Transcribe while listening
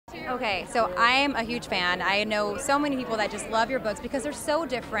Okay, so I am a huge fan. I know so many people that just love your books because they're so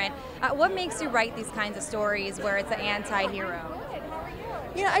different. What makes you write these kinds of stories where it's an anti-hero?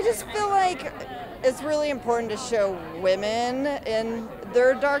 I just feel like it's really important to show women in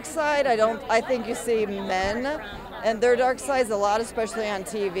their dark side. I think you see men and their dark sides a lot, especially on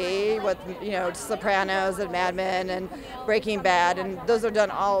TV with, Sopranos and Mad Men and Breaking Bad, and those are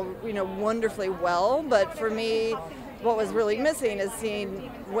done all, wonderfully well. But for me, what was really missing is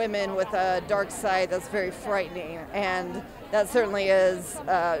seeing women with a dark side that's very frightening, and that certainly is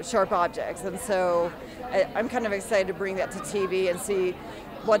Sharp Objects. And so I'm kind of excited to bring that to TV and see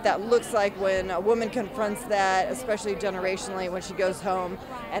what that looks like when a woman confronts that, especially generationally when she goes home,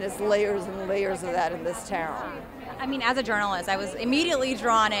 and it's layers and layers of that in this town. I mean, as a journalist, I was immediately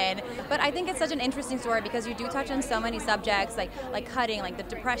drawn in, but I think it's such an interesting story because you do touch on so many subjects, like cutting, like the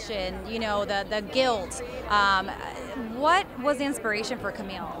depression, the guilt. What was the inspiration for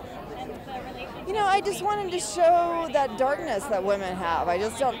Camille? I just wanted to show that darkness that women have. I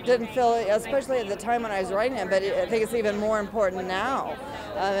just didn't feel it, especially at the time when I was writing it, but I think it's even more important now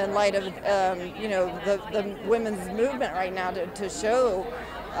in light of, the women's movement right now to show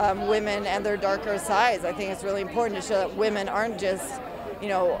women and their darker sides. I think it's really important to show that women aren't just,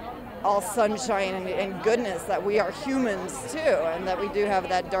 all sunshine and goodness, that we are humans too, and that we do have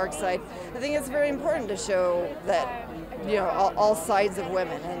that dark side. I think it's very important to show that, all sides of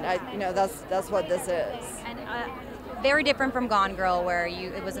women, and that's what this is. And very different from Gone Girl, where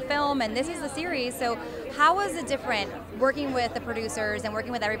it was a film, and this is a series. So how was it different working with the producers and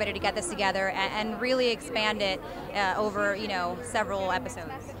working with everybody to get this together and really expand it over, several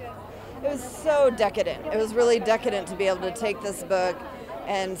episodes? It was so decadent. It was really decadent to be able to take this book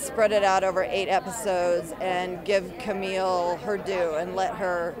and spread it out over 8 episodes and give Camille her due and let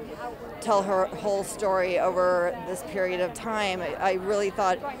her tell her whole story over this period of time. I really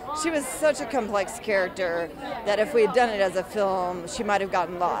thought she was such a complex character that if we had done it as a film, she might have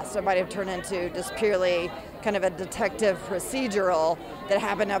gotten lost. It might have turned into just purely kind of a detective procedural that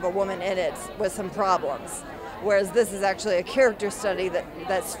happened to have a woman in it with some problems. Whereas this is actually a character study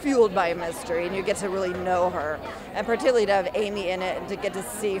that's fueled by a mystery, and you get to really know her. And particularly to have Amy in it and to get to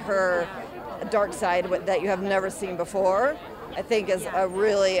see her dark side that you have never seen before, I think is a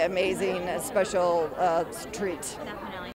really amazing, special treat. Definitely.